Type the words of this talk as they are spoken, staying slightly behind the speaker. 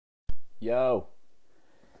Yo,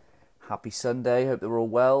 happy Sunday, hope they're all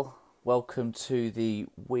well. Welcome to the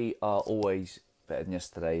We Are Always Better Than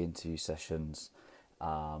Yesterday interview sessions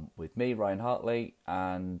with me, Ryan Hartley,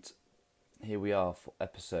 and here we are for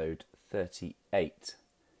episode 38.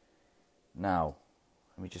 Now,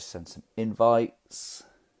 let me just send some invites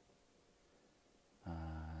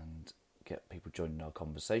and get people joining our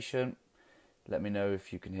conversation. Let me know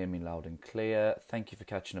if you can hear me loud and clear. Thank you for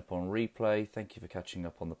catching up on replay. Thank you for catching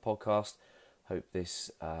up on the podcast. Hope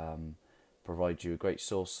this provides you a great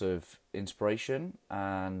source of inspiration.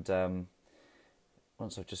 And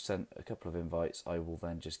once I've just sent a couple of invites, I will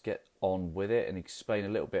then just get on with it and explain a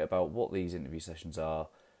little bit about what these interview sessions are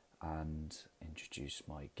and introduce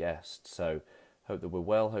my guest. So hope that we're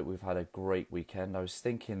well. Hope we've had a great weekend. I was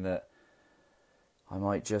thinking that I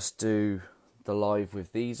might just do the live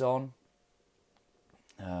with these on.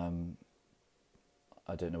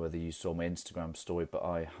 I don't know whether you saw my Instagram story, but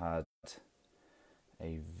I had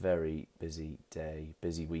a very busy day,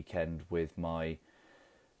 busy weekend with my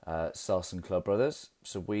Sarson Club brothers.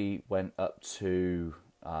 So we went up to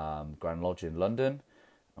Grand Lodge in London,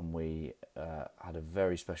 and we had a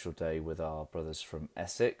very special day with our brothers from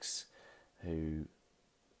Essex, who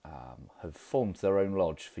have formed their own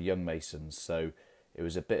lodge for young Masons. So it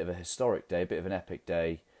was a bit of a historic day, a bit of an epic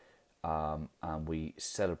day. And we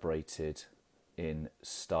celebrated in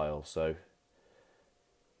style. So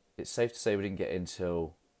it's safe to say we didn't get in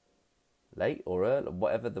till late or early,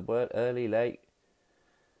 whatever the word, early, late.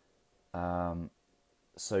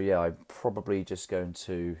 So yeah, I'm probably just going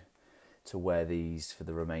to wear these for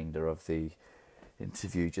the remainder of the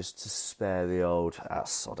interview, just to spare the old,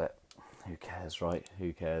 sod it. Who cares, right?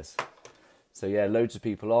 Who cares? So yeah, loads of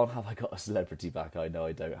people on. Have I got a celebrity back? I know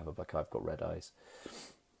I don't have a back. I've got red eyes.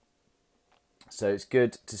 So it's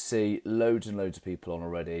good to see loads and loads of people on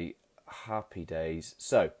already. Happy days.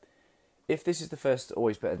 So, if this is the first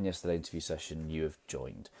Always Better Than Yesterday interview session you have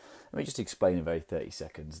joined, let me just explain in very 30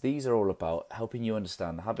 seconds. These are all about helping you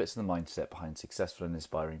understand the habits and the mindset behind successful and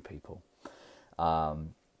inspiring people.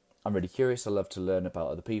 I'm really curious. I love to learn about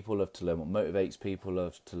other people, love to learn what motivates people,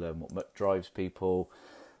 love to learn what drives people.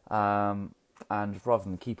 And rather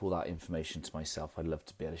than keep all that information to myself, I'd love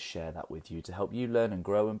to be able to share that with you to help you learn and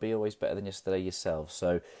grow and be always better than yesterday yourself.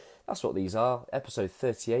 So that's what these are. Episode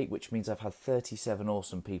 38, which means I've had 37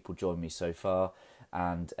 awesome people join me so far.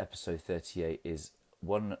 And episode 38 is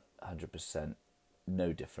 100%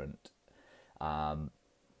 no different.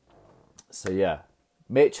 So yeah.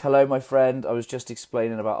 Mitch, hello, my friend. I was just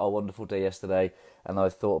explaining about our wonderful day yesterday, and I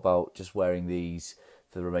thought about just wearing these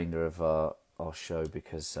for the remainder of our show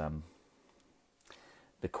because...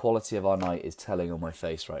 the quality of our night is telling on my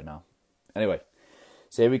face right now. Anyway,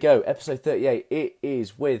 so here we go. Episode 38. It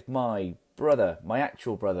is with my brother, my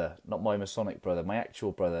actual brother, not my Masonic brother, my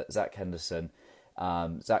actual brother, Zac Henderson.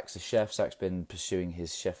 Zac's a chef. Zac's been pursuing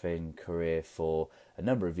his chefing career for a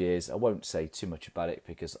number of years. I won't say too much about it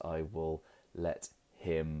because I will let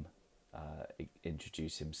him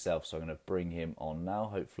introduce himself. So I'm going to bring him on now.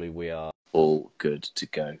 Hopefully we are all good to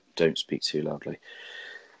go. Don't speak too loudly.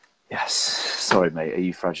 Yes. Sorry, mate. Are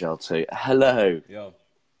you fragile too? Hello. Yo.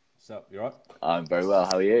 What's up? You alright? I'm very well.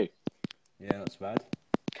 How are you? Yeah, not too bad.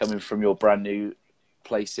 Coming from your brand new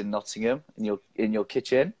place in Nottingham, in your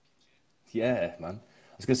kitchen? Yeah, man.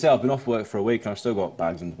 I was going to say, I've been off work for a week and I've still got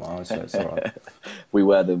bags under my eyes, so it's alright. We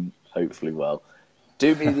wear them hopefully well.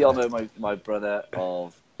 Do me the honour, my brother,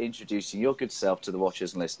 of introducing your good self to the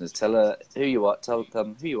watchers and listeners. Tell who you are. Tell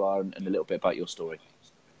them who you are and a little bit about your story.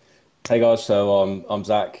 Hey guys, so I'm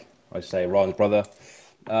Zac. I say Ryan's brother.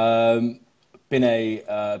 Been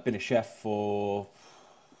a chef for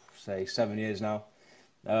say 7 years now.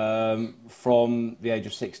 From the age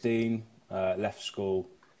of 16, left school,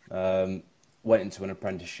 went into an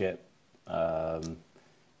apprenticeship, and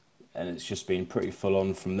it's just been pretty full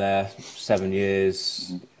on from there. 7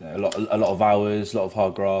 years, a lot of hours, a lot of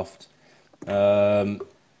hard graft.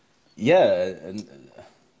 Yeah, and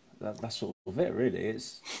that's sort of it really.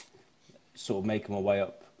 It's sort of making my way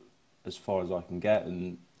up as far as I can get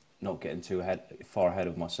and not getting far ahead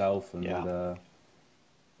of myself, and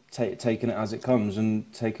taking it as it comes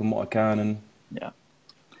and taking what I can and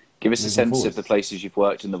give us a sense forward. of the places you've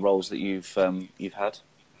worked and the roles that you've had.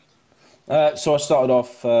 So I started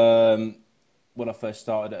off when I first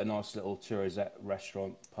started at a nice little tourist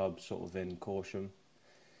restaurant pub sort of in Corsham,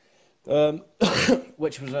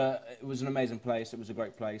 which was an amazing place. It was a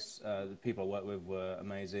great place. The people I worked with were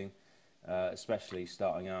amazing. Especially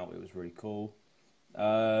starting out, it was really cool.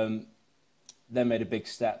 Then made a big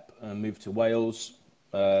step and moved to Wales,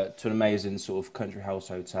 to an amazing sort of country house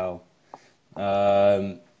hotel.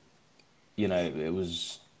 You know, it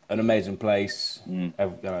was an amazing place.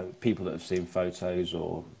 Mm. People that have seen photos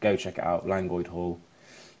or go check it out, Langoyd Hall.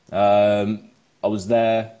 I was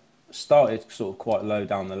there, started sort of quite low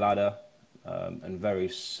down the ladder, and very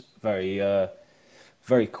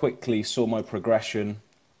quickly saw my progression,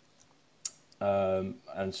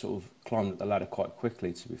 and sort of climbed up the ladder quite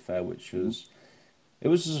quickly, to be fair, which was, it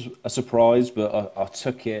was a surprise, but I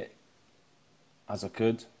took it as I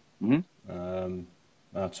could. Mm-hmm.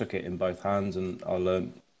 I took it in both hands and I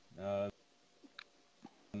learned.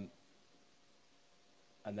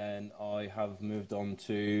 And then I have moved on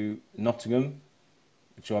to Nottingham,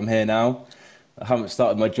 which I'm here now. I haven't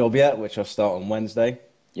started my job yet, which I'll start on Wednesday.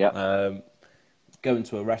 Yeah. Going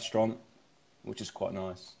to a restaurant, which is quite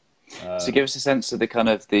nice. So give us a sense of the kind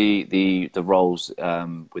of the roles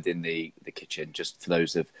within the kitchen, just for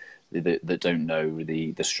those that don't know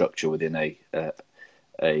the structure within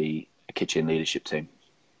a kitchen leadership team.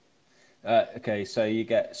 Okay, so you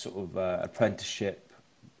get sort of apprenticeship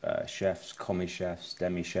chefs, commis chefs,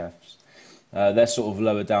 demi chefs. They're sort of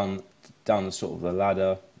lower down the sort of the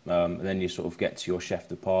ladder, and then you sort of get to your chef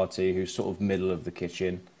de partie, who's sort of middle of the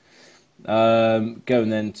kitchen. Going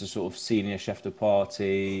then to sort of senior chef de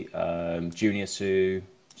partie, junior sous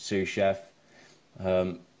chef,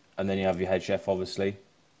 and then you have your head chef, obviously.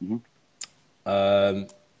 Mm-hmm.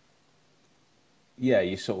 Yeah,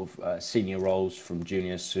 you sort of senior roles from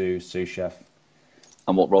junior sous chef.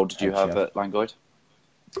 And what role did you Head have chef. at Langoyd?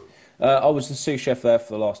 I was the sous chef there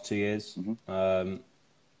for the last 2 years. Mm-hmm.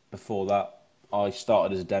 Before that, I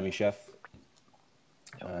started as a demi chef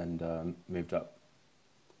and moved up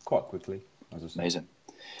quite quickly, as I said.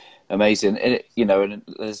 Amazing. And and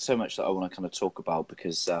there's so much that I want to kind of talk about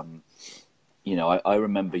because, I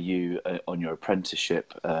remember you on your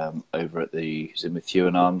apprenticeship over at the Methuen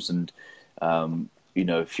and Arms, and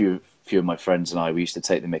a few of my friends and I, we used to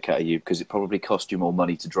take the mick out of you because it probably cost you more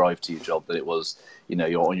money to drive to your job than it was,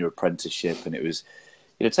 you're on your apprenticeship, and it was,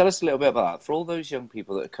 tell us a little bit about that for all those young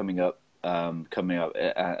people that are coming up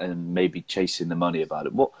and maybe chasing the money about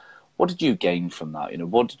it. What did you gain from that?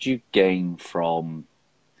 What did you gain from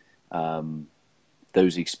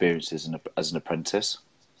those experiences as an apprentice?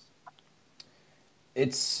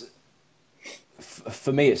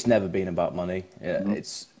 For me, it's never been about money. Yeah, Mm-hmm.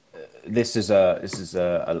 This is a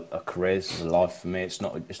career. This is a life for me. It's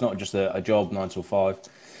not just a job 9 till 5.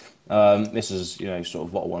 This is sort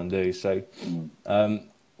of what I want to do. So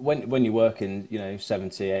when you're working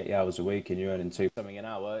 70, 80 hours a week and you're earning two something an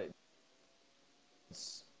hour,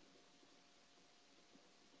 it's,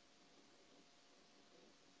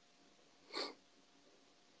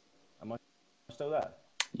 am I still there?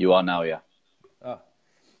 You are now, yeah. Oh,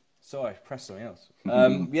 sorry, press something else.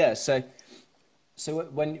 Yeah, so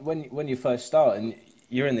when you first start and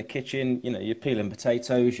you're in the kitchen, you're peeling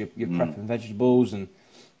potatoes, you're prepping vegetables, and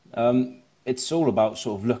it's all about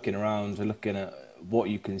sort of looking around and looking at what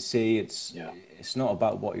you can see. It's not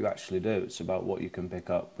about what you actually do. It's about what you can pick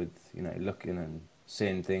up with looking and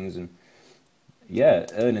seeing things. And yeah,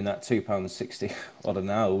 earning that £2.60 odd an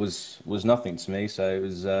hour was nothing to me. So it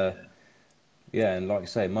was yeah, and like I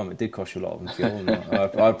say, Mum, it did cost you a lot of fuel, and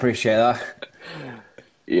I appreciate that.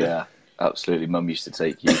 Yeah, absolutely. Mum used to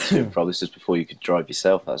take you to probably just before you could drive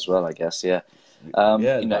yourself as well, I guess. Yeah.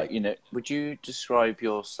 Yeah, Would you describe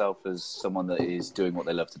yourself as someone that is doing what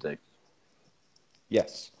they love to do?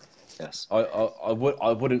 Yes. Yes. I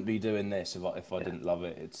wouldn't be doing this if I didn't love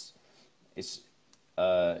it. It's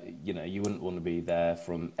you wouldn't want to be there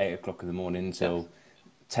from 8 o'clock in the morning till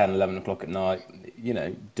 10, 11 o'clock at night,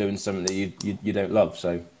 doing something that you don't love.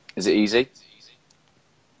 So Is it easy?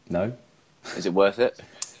 no. Is it worth it?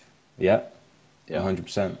 Yeah. Yeah.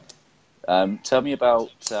 100%. Tell me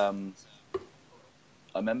about.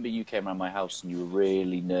 I remember you came around my house and you were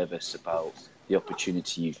really nervous about the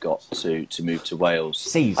opportunity you got to move to Wales.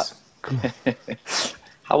 Seize.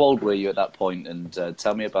 How old were you at that point? And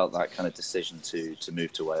tell me about that kind of decision to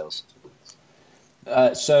move to Wales.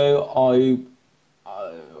 So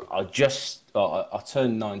I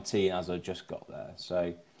turned 19 as I just got there.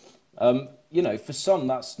 So for some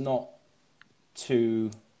that's not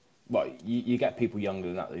too. Well, you get people younger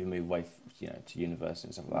than that who move away, to university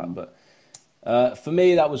and stuff like that. But for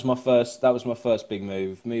me, that was my first big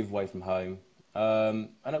move away from home, and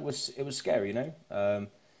it was scary,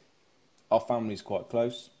 Our family's quite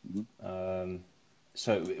close,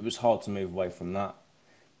 so it was hard to move away from that,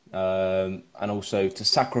 and also to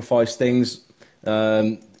sacrifice things.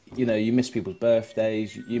 You miss people's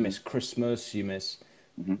birthdays, you miss Christmas, you miss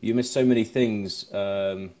so many things,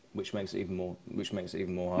 which makes it even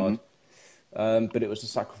more hard. But it was a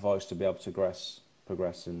sacrifice to be able to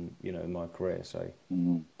progress in my career. So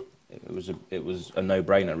it was a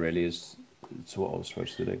no-brainer really as to what I was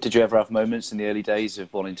supposed to do. Did you ever have moments in the early days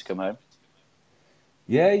of wanting to come home?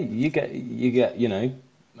 Yeah, you get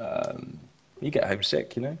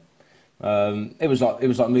homesick, it was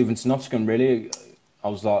like moving to Nottingham really. I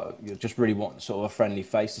was like, you just really want sort of a friendly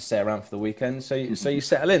face to stay around for the weekend, so you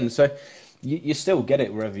settle in. So you still get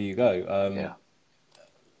it wherever you go. Yeah.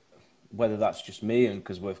 Whether that's just me and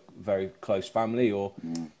because we're very close family, or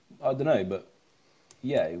I don't know, but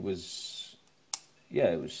yeah, it was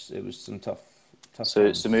some tough So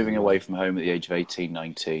times. moving away from home at the age of 18,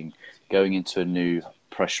 19, going into a new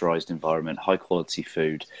pressurized environment, high quality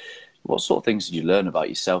food. What sort of things did you learn about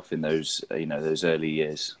yourself in those, those early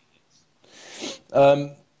years?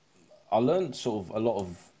 I learned sort of a lot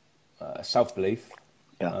of self belief.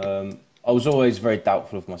 Yeah. I was always very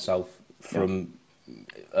doubtful of myself Yeah. from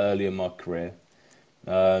early in my career.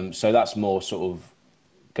 So that's more sort of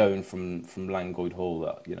going from Langoyd Hall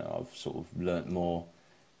that I've sort of learnt more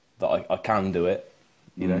that I can do it,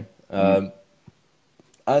 Mm. Mm.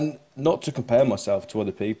 and not to compare myself to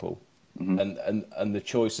other people, Mm-hmm. and the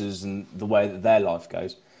choices and the way that their life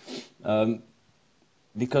goes,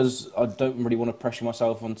 because I don't really want to pressure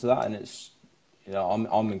myself onto that, and it's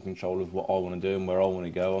I'm in control of what I want to do and where I want to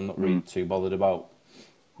go. I'm not really too bothered about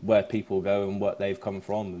where people go and what they've come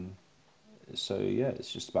from, and so yeah,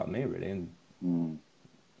 it's just about me really. And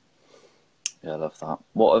Yeah, I love that.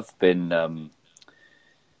 What have been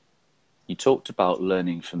you talked about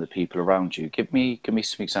learning from the people around you. Give me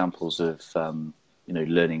some examples of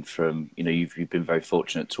learning from you've been very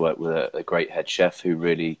fortunate to work with a great head chef who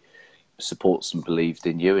really supports and believed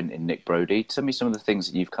in you, in Nick Brody. Tell me some of the things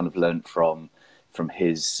that you've kind of learned from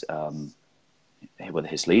his whether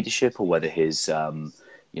his leadership or whether his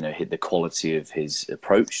the quality of his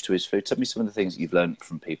approach to his food. Tell me some of the things that you've learned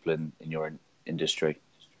from people in your industry.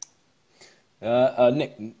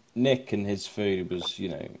 Nick and his food was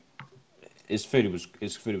his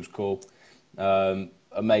food was cool.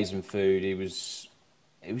 Amazing food. He was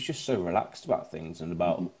just so relaxed about things and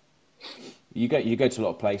about you go to a lot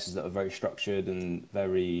of places that are very structured and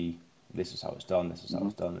very this is how it's done, this is how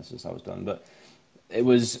it's done, this is how it's done. But it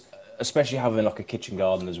was especially having like a kitchen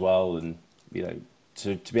garden as well, and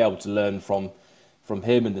to be able to learn from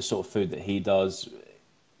him and the sort of food that he does.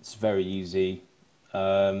 It's very easy,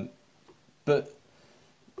 but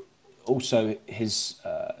also his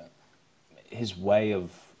way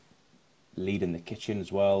of leading the kitchen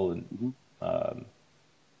as well, and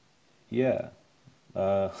yeah.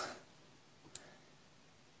 Uh,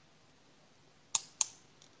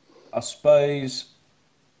 I suppose,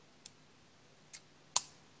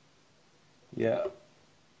 yeah.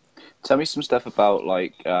 Tell me some stuff about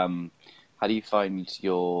like how do you find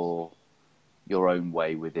your own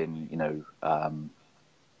way within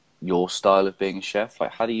your style of being a chef?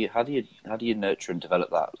 Like how do you nurture and develop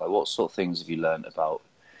that? Like what sort of things have you learned about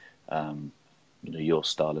your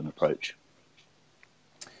style and approach?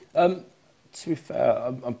 To be fair,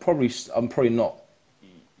 I'm probably not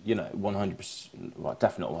 100%, well,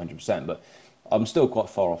 definitely not 100%, but I'm still quite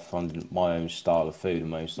far off finding my own style of food and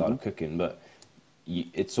my own style of cooking. But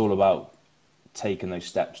it's all about taking those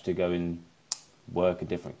steps to go and work in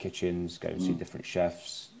different kitchens, go and see different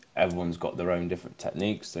chefs. Everyone's got their own different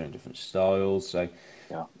techniques, their own different styles. So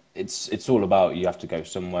Yeah. it's all about you have to go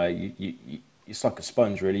somewhere. It's like a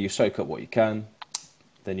sponge, really. You soak up what you can,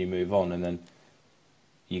 then you move on, and then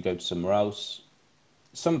you go to somewhere else.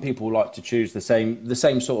 Some people like to choose the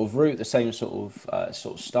same sort of route, the same sort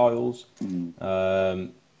of styles, but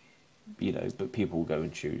people go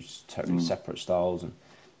and choose totally separate styles, and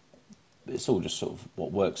it's all just sort of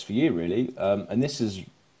what works for you, really. And this is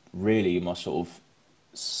really my sort of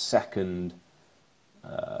second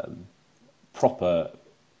proper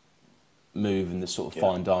move in the sort of Yeah.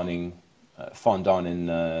 fine dining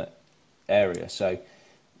area. So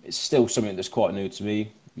it's still something that's quite new to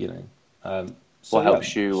me, So What yeah,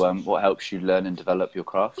 helps you what helps you learn and develop your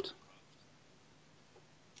craft?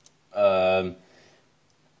 um,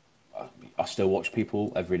 I still watch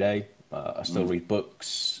people every day. I still read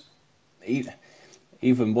books. E-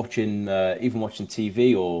 even watching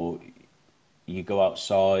TV, or you go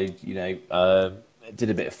outside. Did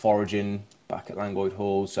a bit of foraging back at Langoyd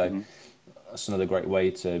Hall, so that's another great way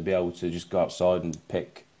to be able to just go outside and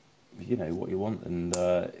pick, what you want.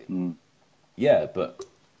 And yeah, but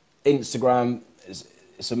Instagram is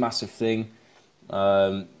it's a massive thing.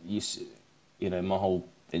 My whole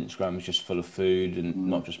Instagram is just full of food, and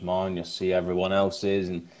not just mine. You see everyone else's,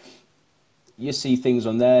 and you see things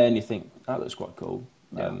on there, and you think that looks quite cool.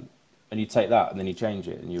 Yeah. And you take that, and then you change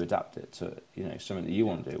it, and you adapt it to something that you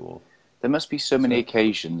want to do. Or, yeah. Yeah. There must be so many So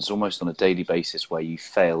occasions, almost on a daily basis, where you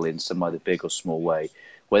fail in some either big or small way,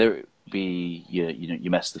 whether it be you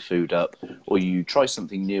mess the food up, or you try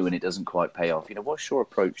something new and it doesn't quite pay off. What's your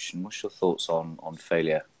approach and what's your thoughts on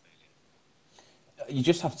failure? you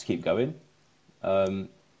just have to keep going. So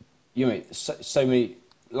many.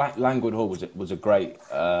 Langwood Hall was a great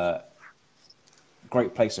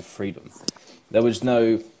place of freedom. There was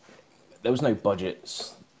no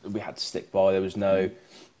budgets that we had to stick by. There was no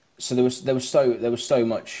so there was so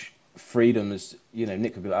much freedom. As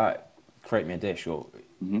Nick could be like, "Ah, create me a dish," or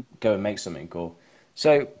go and make something, or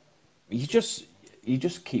so you just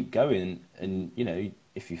keep going, and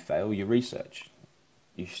if you fail, you research,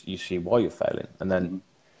 you see why you're failing, and then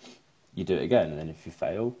you do it again, and then if you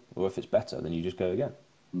fail, or if it's better, then you just go again,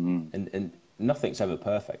 and nothing's ever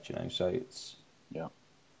perfect, so it's Yeah.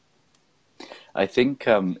 I think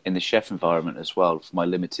in the chef environment as well, from my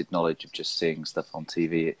limited knowledge of just seeing stuff on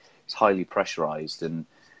TV, it's highly pressurized, and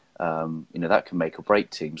that can make or break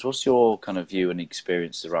teams. What's your kind of view and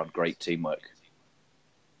experience around great teamwork?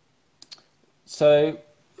 so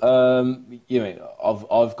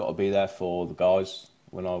I've got to be there for the guys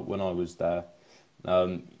when I was there.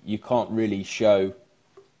 You can't really show.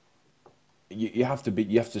 You have to be.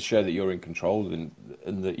 You have to show that you're in control, and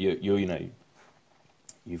that you've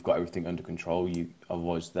got everything under control.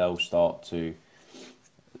 Otherwise they'll start to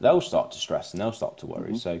stress, and they'll start to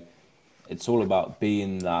worry. Hmm. So it's all about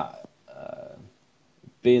being that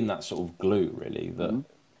sort of glue, really, that Hmm.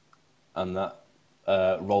 and that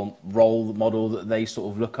role model that they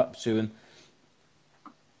sort of look up to, and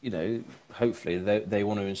hopefully they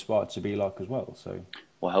want to inspire to be like as well. So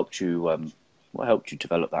What helped you? What helped you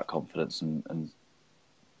develop that confidence and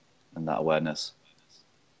that awareness?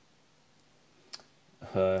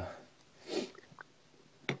 uh,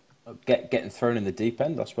 getting thrown in the deep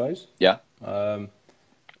end, I suppose. Yeah.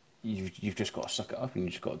 You've just got to suck it up, and you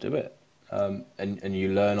just got to do it, and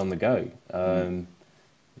you learn on the go. I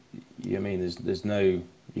mean, there's no,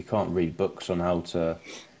 you can't read books on how to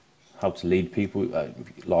lead people.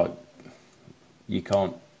 Like you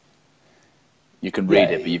can't. You can read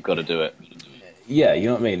it, Yeah, but you've got to do it. yeah. You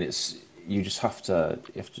know what I mean? It's you have to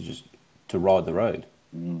just to ride the road.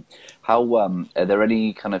 How are there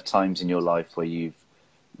any kind of times in your life where you've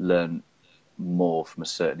learned more from a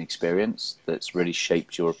certain experience that's really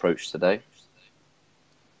shaped your approach today?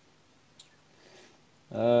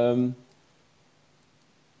 Um,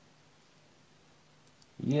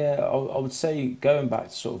 yeah, I would say going back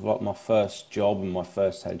to sort of like my first job and my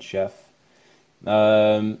first head chef.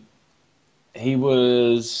 Um, he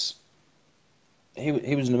was he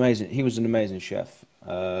was an amazing chef.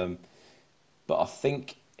 But I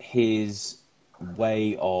think his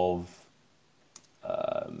way of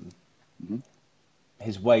Hmm.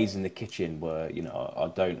 his ways in the kitchen were, I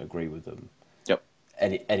don't agree with them Yep.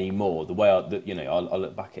 anymore. The way I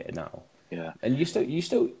look back at it now, Yeah. and you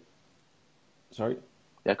still, sorry,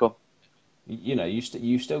 Yeah. Go on.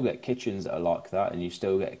 you still get kitchens that are like that, and you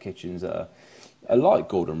still get kitchens that are like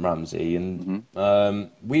Gordon Ramsay. And Hmm.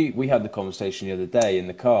 we had the conversation the other day in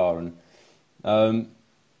the car, and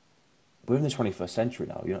we're in the 21st century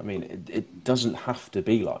now. You know what I mean? It doesn't have to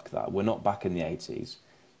be like that. We're not back in the 80s.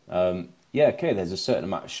 Yeah, okay. There's a certain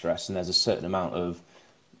amount of stress, and there's a certain amount of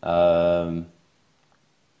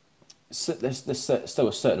there's still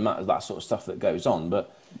a certain amount of that sort of stuff that goes on,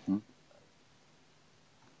 but Hmm.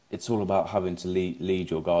 it's all about having to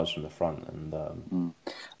lead your guys from the front. And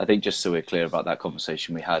I think just so we're clear about that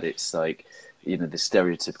conversation we had, it's like, the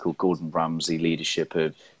stereotypical Gordon Ramsay leadership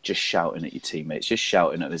of just shouting at your teammates, just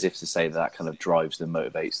shouting at them as if to say that kind of drives them,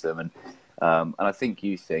 motivates them. And I think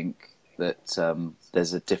you think that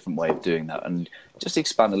there's a different way of doing that. And just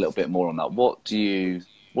expand a little bit more on that. What do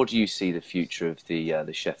you see the future of the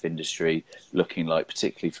chef industry looking like,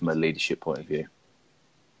 particularly from a leadership point of view?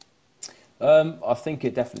 I think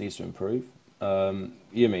it definitely needs to improve.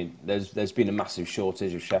 You mean there's been a massive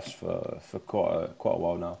shortage of chefs for quite a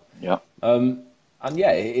while now. Yeah. And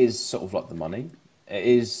yeah, it is sort of like the money. It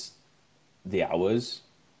is the hours.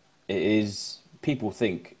 It is people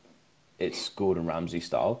think it's Gordon Ramsay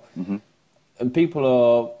style, Hmm. and people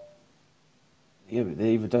are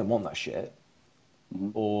they either don't want that shit Hmm.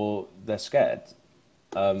 or they're scared.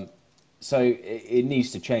 So it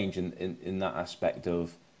needs to change in that aspect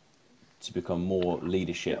of to become more Yeah.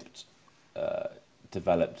 leadership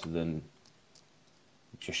developed than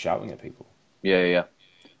just shouting at people. Yeah. Yeah. Yeah.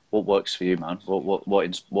 What works for you, man? What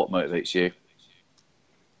motivates you?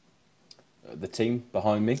 The team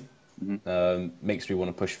behind me Hmm. makes me want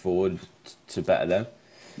to push forward to better them.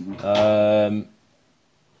 Hmm. Um,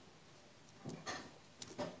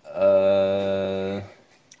 uh,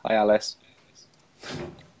 Hi, Alice.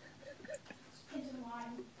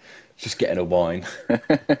 Just getting a wine.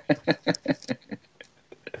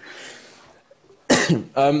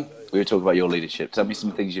 We were talking about your leadership. Tell me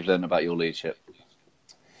some things you've learned about your leadership.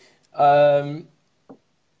 Um,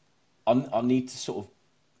 I need to sort of,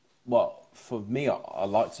 well, for me, I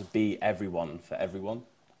like to be everyone for everyone.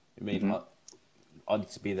 I mean, Hmm. I need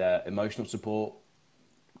to be their emotional support,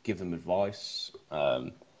 give them advice,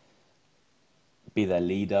 be their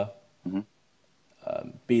leader, Hmm.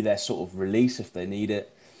 be their sort of release if they need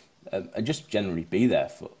it, and just generally be there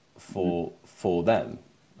Hmm. for them.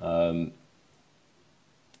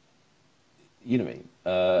 You know what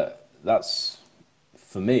I mean? That's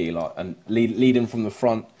for me, like, and leading from the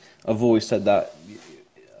front. I've always said that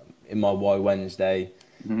in my Why Wednesday.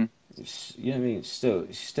 Hmm. You know what I mean?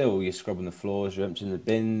 It's still you're scrubbing the floors, you're emptying the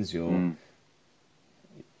bins, Mm.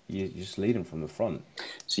 you're just leading from the front.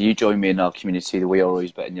 So you joined me in our community, the We Are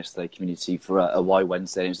Always Betting Yesterday community, for a Why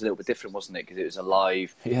Wednesday. It was a little bit different, wasn't it? Because it was a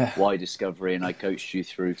live Yeah. why discovery, and I coached you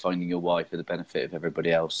through finding your why for the benefit of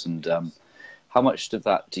everybody else. And how much of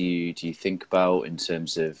that do you think about in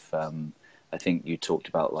terms of? I think you talked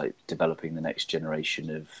about like developing the next generation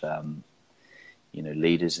of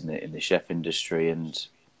leaders in the chef industry, and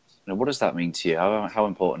what does that mean to you? How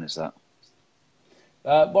important is that?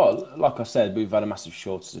 Well, like I said, we've had a massive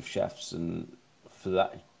shortage of chefs, and for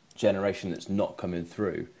that generation that's not coming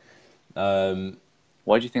through,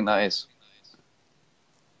 Why do you think that is?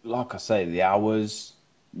 like I say, the hours,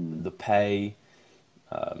 Mm. the pay,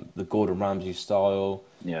 the Gordon Ramsay style,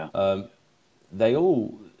 Yeah, they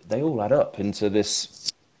all they all add up into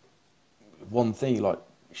this one thing. Like,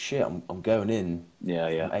 shit, I'm going in yeah,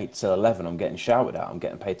 from yeah, 8 till 11. I'm getting shouted at. I'm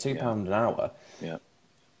getting paid two yeah, pound an hour yeah,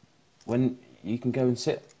 when you can go and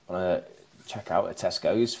sit on a checkout at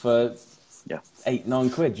Tesco's for yeah. 8, 9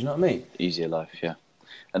 quid. Do you know what I mean? Easier life, yeah.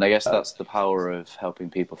 And I guess that's the power of helping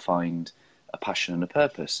people find a passion and a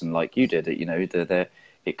purpose. And like you did,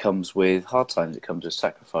 it comes with hard times, it comes with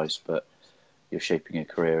sacrifice, but you're shaping a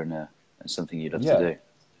career and something you love to Yeah, do.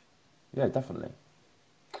 yeah, definitely.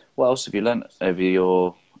 What else have you learnt over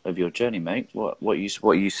your journey, mate? What are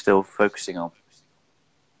you still focusing on?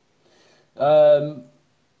 Um,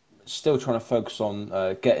 Still trying to focus on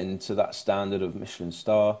getting to that standard of Michelin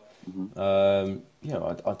star. Hmm.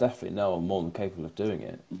 I definitely know I'm more than capable of doing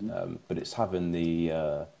it, Hmm. but it's having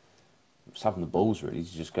the balls really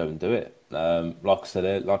to just go and do it. Like I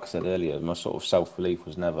said earlier, my sort of self belief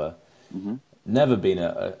was Hmm. never been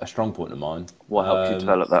a strong point of mine. What helped you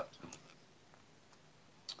develop that?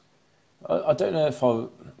 I don't know if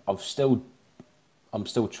I've still I'm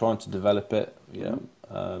still trying to develop it.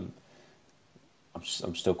 Hmm.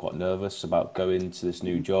 I'm still quite nervous about going to this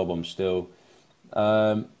new Hmm. job. I'm still,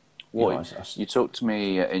 um, What you talked to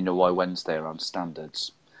me in your Why Wednesday around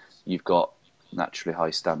standards. You've got naturally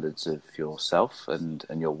high standards of yourself and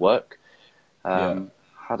your work. yeah.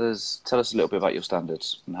 How does tell us a little bit about your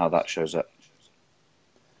standards and how that shows up?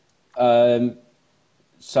 Um,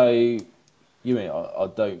 so you mean I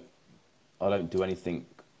don't do anything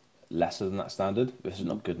lesser than that standard. If it's Hmm.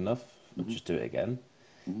 not good enough, I'll Hmm. just do it again.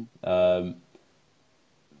 Hmm.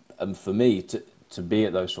 And for me to be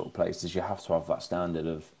at those sort of places, you have to have that standard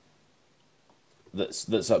of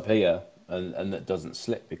that's up here and that doesn't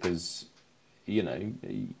slip because you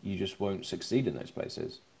just won't succeed in those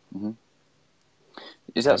places. Hmm.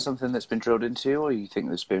 Is that Um, something that's been drilled into you, or you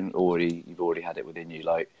think you've already had it within you?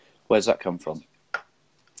 Like, where's that come from?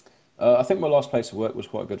 I think my last place of work was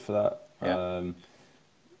quite good for that. Yeah.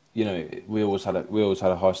 We always had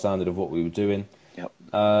a high standard of what we were doing. Yep.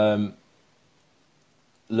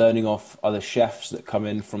 Learning off other chefs that come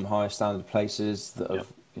in from higher standard places that Yep.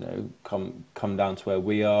 have come down to where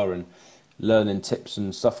we are and learning tips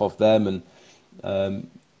and stuff off them and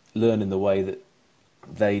learning the way that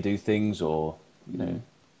they do things or you Mm. know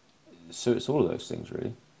so it's all of those things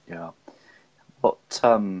really. Yeah. But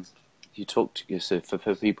you talked so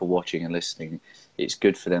for people watching and listening, it's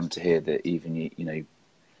good for them to hear that even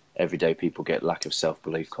everyday people get lack of self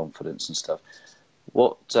belief, confidence, and stuff.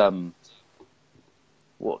 What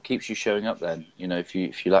what keeps you showing up then? If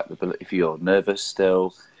you lack if you're nervous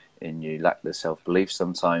still, and you lack the self belief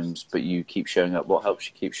sometimes, but you keep showing up. What helps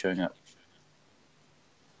you keep showing up?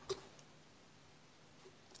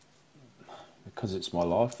 Because it's my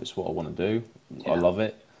life, it's what I want to do. I Yeah, love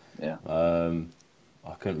it. yeah,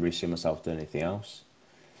 I couldn't really see myself doing anything else.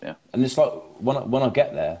 yeah. And it's like when I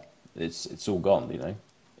get there, it's all gone.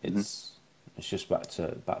 Hmm. It's just back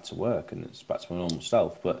to work and it's back to my normal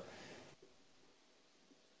self. But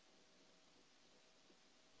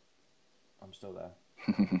I'm still there.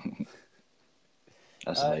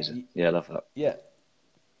 That's Uh, amazing. y- Yeah, I love that. yeah.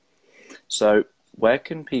 So, where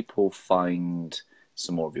can people find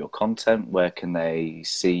some more of your content? Where can they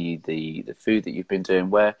see the food that you've been doing?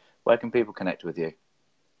 Where can people connect with you?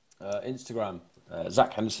 Instagram,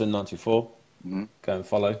 Zac Henderson 94. Hmm. Go and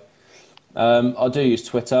follow. I do use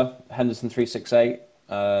Twitter, Henderson368.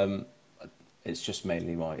 It's just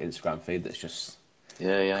mainly my Instagram feed that's just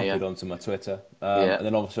Yeah. copied onto my Twitter. Yeah, And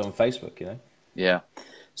then obviously on Facebook, you know. yeah.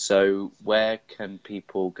 So, where can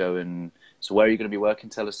people go and? So, where are you going to be working?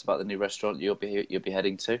 Tell us about the new restaurant you'll be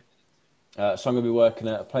heading to. So I'm going to be working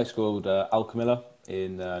at a place called Alchemilla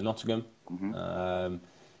in Nottingham. Hmm. Um,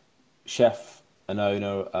 Chef and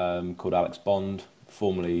owner called Alex Bond,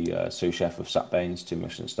 formerly sous chef of Sat Baines, 2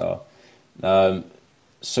 Michelin star. Um,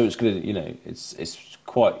 so it's good, you know, it's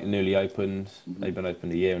quite newly opened. Hmm. They've been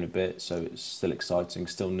open a year and a bit, so it's still exciting,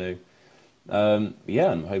 still new.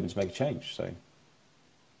 Yeah, I'm hoping to make a change, so it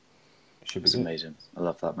should be It's good. amazing. I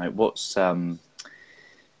love that, mate.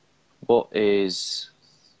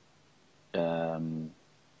 Um,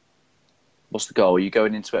 what's the goal? Are you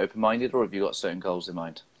going into it open-minded, or have you got certain goals in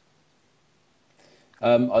mind?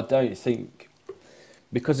 I don't think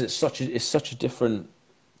because it's such a different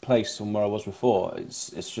place from where I was before. It's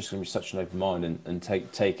just going to be such an open mind and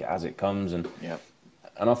take it as it comes, Yeah.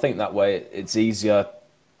 and I think that way it's easier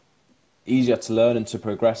to learn and to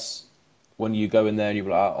progress when you go in there and you're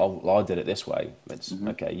like, oh, well, I did it this way. It's Hmm.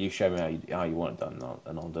 okay. You show me how you want it done,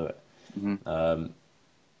 and I'll do it. Hmm.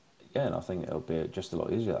 Yeah, and I think it'll be just a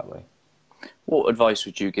lot easier that way. What advice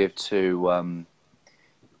would you give to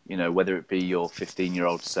whether it be your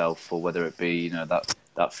 15-year-old self or whether it be that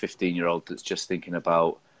 15-year-old that's just thinking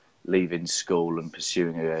about leaving school and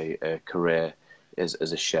pursuing a career as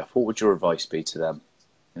a chef? What would your advice be to them?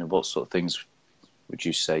 What sort of things would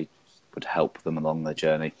you say would help them along their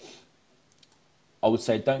journey? I would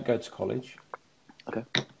say don't go to college. Okay.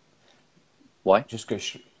 Why? Just go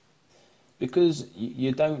because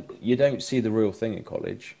you don't see the real thing in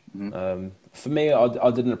college. Mm-hmm. For me,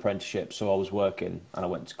 I did an apprenticeship, so I was working and I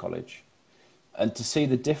went to college, and to see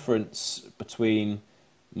the difference between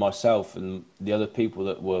myself and the other people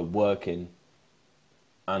that were working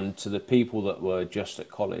and to the people that were just at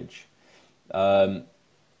college,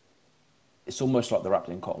 it's almost like they're wrapped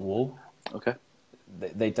in cotton wool. Okay.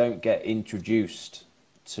 They don't get introduced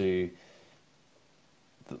to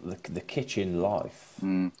the kitchen life.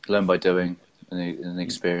 Learn by doing and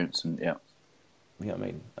experience, and yeah. You know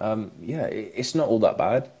what I mean? Yeah, it's not all that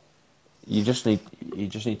bad. You just need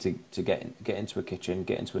to get into a kitchen,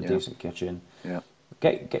 get into a Yeah. decent kitchen, Yeah.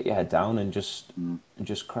 get your head down, and just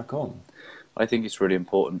crack on. I think it's really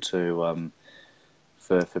important to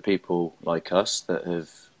for people like us that have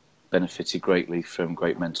benefited greatly from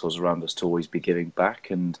great mentors around us to always be giving back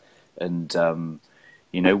and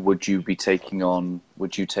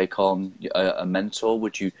would you take on a mentor?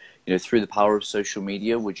 Would you through the power of social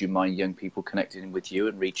media, would you mind young people connecting with you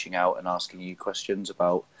and reaching out and asking you questions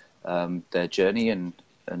about their journey and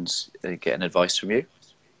getting advice from you?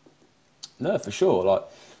 No, for sure. Like,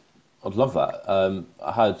 I'd love that.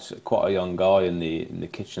 I had quite a young guy in the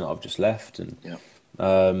kitchen that I've just left, and Yeah.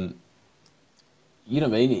 you know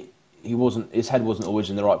what I mean. He wasn't. His head wasn't always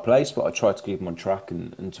in the right place, but I tried to keep him on track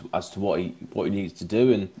as to what he needed to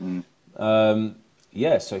do, and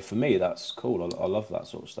yeah. So for me, that's cool. I love that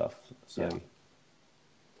sort of stuff. So Yeah.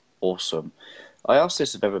 Awesome. I ask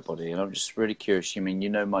this of everybody, and I'm just really curious.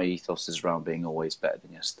 My ethos is around being always better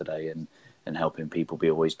than yesterday and helping people be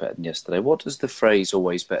always better than yesterday. What does the phrase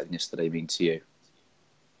always better than yesterday mean to you?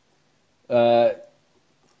 uh,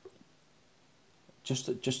 just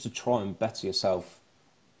to try and better yourself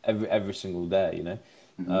every single day.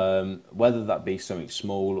 Hmm. Whether that be something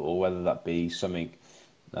small or whether that be something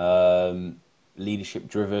leadership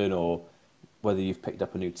driven, or whether you've picked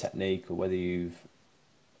up a new technique, or whether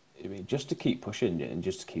I mean, just to keep pushing it and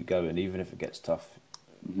just to keep going, even if it gets tough.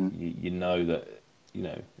 Hmm. You know that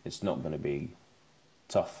it's not going to be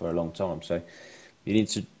tough for a long time. So you need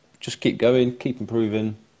to just keep going, keep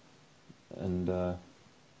improving, and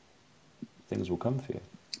things will come for you.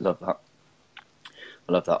 Love that.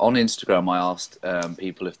 I love that. On Instagram, I asked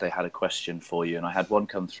people if they had a question for you, and I had one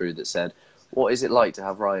come through that said, "What is it like to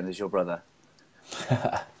have Ryan as your brother?"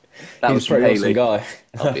 That He's was a from pretty awesome Haley. guy.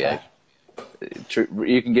 I'll behave.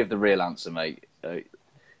 You can give the real answer, mate. That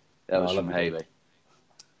No, was I love from you, dude. Haley.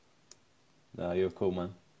 No, you're cool,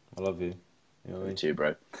 man. I love you. You know what I Me mean? too,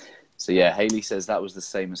 bro. So yeah, Haley says that was the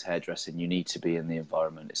same as hairdressing. You need to be in the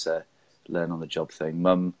environment. It's a learn on the job thing.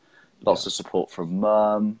 Mum, lots Yeah. of support from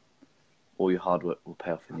mum. All your hard work will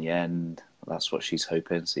pay off in the end. That's what she's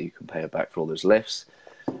hoping, so you can pay her back for all those lifts.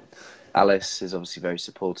 Alice is obviously very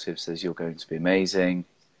supportive, says you're going to be amazing.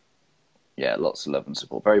 Yeah, lots of love and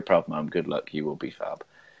support. Very proud, Mum. Good luck. You will be fab.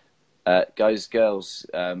 Guys, girls,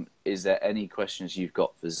 is there any questions you've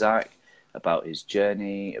got for Zac about his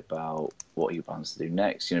journey, about what he plans to do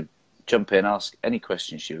next? Jump in, ask any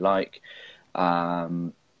questions you like.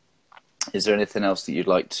 Is there anything else that you'd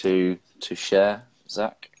like to share,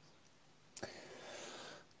 Zac?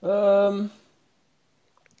 Come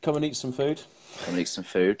and eat some food. Come and eat some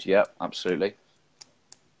food. Yeah, absolutely.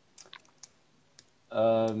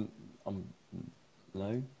 No.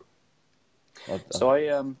 So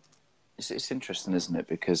it's interesting, isn't it?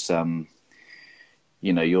 Because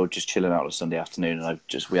you're just chilling out on a Sunday afternoon, and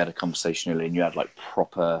we had a conversation earlier, and you had like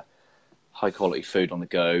proper high quality food on the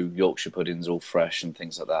go, Yorkshire puddings all fresh and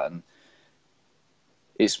things like that, and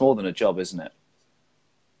it's more than a job, isn't it?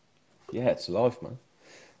 Yeah, it's a life, man.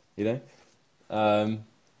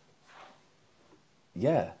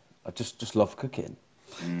 Yeah, I just love cooking.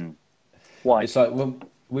 Why? It's like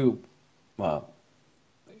well,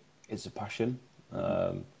 it's a passion.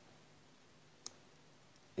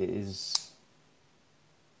 It is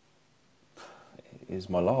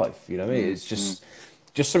my life. You know what I mean? It's just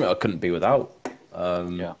something I couldn't be without.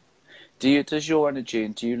 Yeah. Does your energy,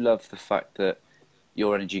 and do you love the fact that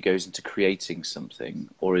your energy goes into creating something,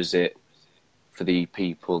 or is it for the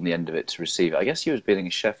people in the end of it to receive it? I guess you, as being a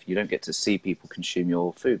chef, you don't get to see people consume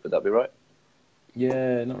your food. Would that be right?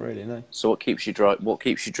 Yeah, not really, no. So what keeps you What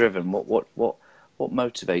keeps you driven? What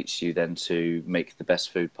motivates you then to make the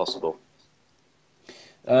best food possible?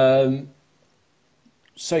 So,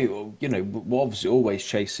 we're obviously always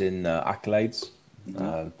chasing accolades,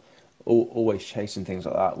 always chasing things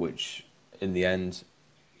like that, which in the end,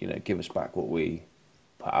 give us back what we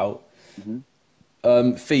put out.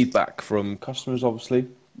 Feedback from customers, obviously,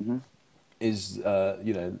 is,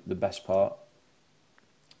 the best part.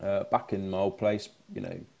 Back in my old place,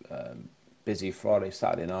 busy Friday,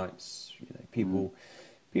 Saturday nights, people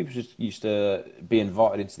just used to be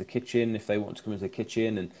invited into the kitchen if they wanted to come into the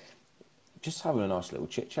kitchen, and just having a nice little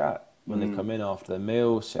chit chat when they come in after their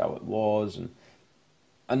meal, see how it was,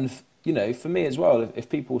 and for me as well, if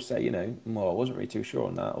people say, well, I wasn't really too sure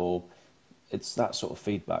on that, or it's that sort of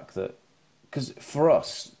feedback that, because for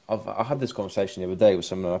us, I had this conversation the other day with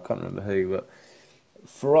someone, I can't remember who, but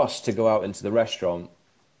for us to go out into the restaurant,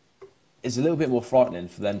 it's a little bit more frightening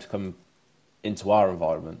for them to come into our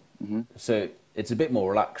environment. So it's a bit more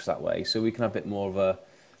relaxed that way. So we can have a bit more of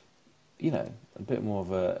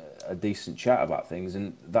a decent chat about things,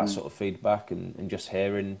 and that sort of feedback and just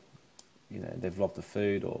hearing, they've loved the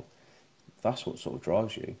food, or that's what sort of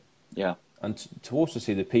drives you. Yeah. And to also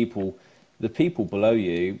see the people below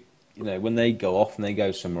you, when they go off and they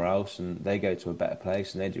go somewhere else and they go to a better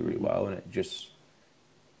place and they do really well, and that's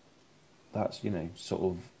sort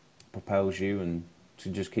of propels you and to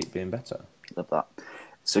just keep being better. Love that.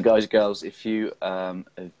 So guys, girls, if you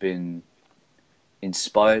have been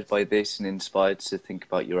inspired by this and inspired to think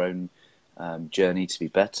about your own journey to be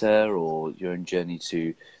better, or your own journey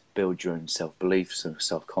to build your own self-belief,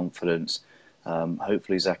 self-confidence,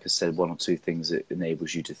 hopefully Zac has said one or two things that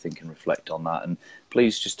enables you to think and reflect on that. And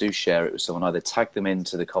please just do share it with someone. Either tag them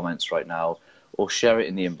into the comments right now, or share it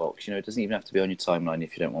in the inbox. It doesn't even have to be on your timeline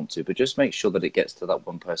if you don't want to, but just make sure that it gets to that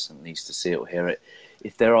one person that needs to see it or hear it.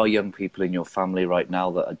 If there are young people in your family right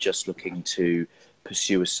now that are just looking to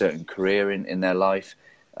pursue a certain career in their life,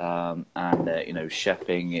 and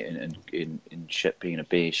chefing and being a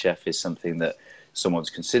bee chef is something that someone's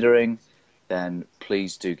considering, then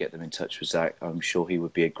please do get them in touch with Zac. I'm sure he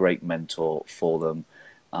would be a great mentor for them.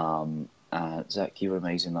 Zac, you were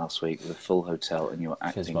amazing last week with a full hotel, and your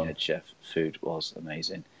acting head chef food was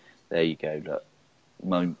amazing. There you go. Look,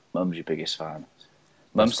 Mum's your biggest fan.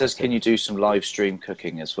 Mum says, can you do some live stream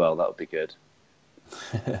cooking as well? That would be good.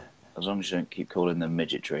 As long as you don't keep calling them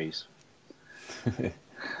midget trees.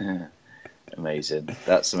 Amazing.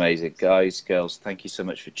 That's amazing. Guys, girls, thank you so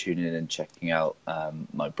much for tuning in and checking out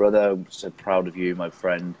my brother. I'm so proud of you, my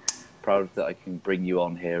friend. Proud that I can bring you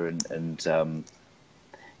on here and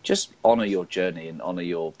just honour your journey and honour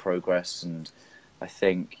your progress. And I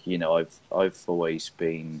think, I've always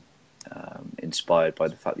been inspired by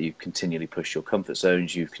the fact that you've continually pushed your comfort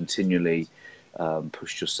zones. You've continually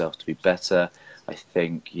pushed yourself to be better. I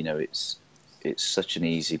think, it's such an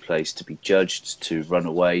easy place to be judged, to run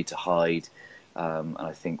away, to hide. And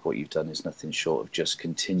I think what you've done is nothing short of just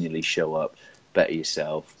continually show up, better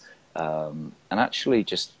yourself, and actually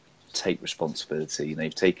just take responsibility.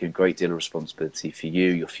 You've taken a great deal of responsibility for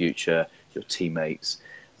you, your future, your teammates.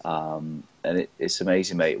 And it's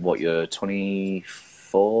amazing, mate. What, you're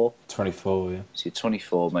 24? 24, yeah. So you're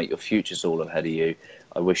 24, mate. Your future's all ahead of you.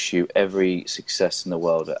 I wish you every success in the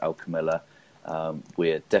world at Alchemilla.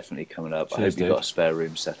 We're definitely coming up. I Cheers, hope you've dude. got a spare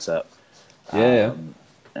room set up. Yeah.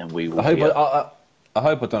 And we I will hope be up. I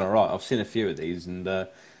hope I've done it right. I've seen a few of these, and yeah,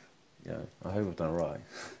 I hope I've done it right.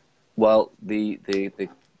 Well, the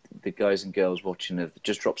guys and girls watching have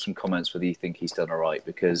just dropped some comments whether you think he's done all right,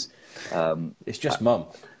 because It's just mum.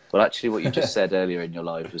 well, actually, what you just said earlier in your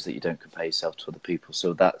live was that you don't compare yourself to other people.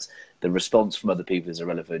 So that's the response from other people is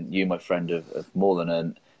irrelevant. You, my friend, have more than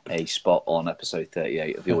earned a spot on episode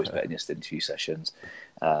 38 of the Always Betting Yes interview sessions.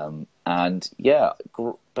 And yeah,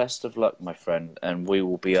 best of luck, my friend. And we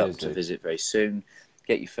will be up to visit very soon.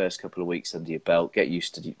 Get your first couple of weeks under your belt. Get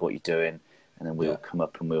used to what you're doing. And then we'll come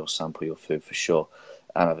up and we'll sample your food for sure.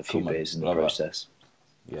 And have a few beers in the process.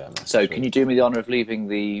 Yeah. Man, so can you do me the honour of leaving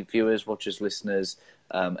the viewers, watchers, listeners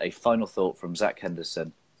a final thought from Zac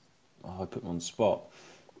Henderson? Oh, I put him on the spot.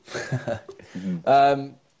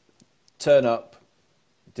 Turn up,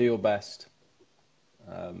 do your best,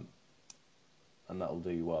 and that'll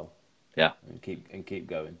do you well. Yeah, and keep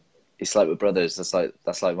going. It's like we're brothers. That's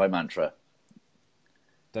like my mantra.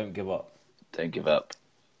 Don't give up. Don't give up.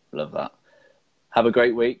 Love that. Have a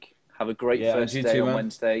great week. Have a great first day on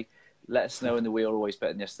Wednesday. Let us know in the We Are Always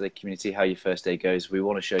Better Than Yesterday community how your first day goes. We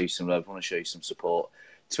want to show you some love. We want to show you some support.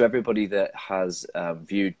 To everybody that has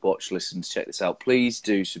viewed, watched, listened, check this out, please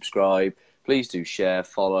do subscribe. Please do share,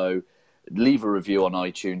 follow, leave a review on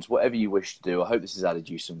iTunes, whatever you wish to do. I hope this has added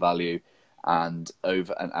you some value. And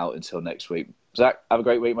over and out until next week. Zac, have a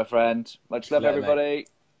great week, my friend. Much love, everybody. Mate.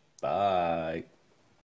 Bye.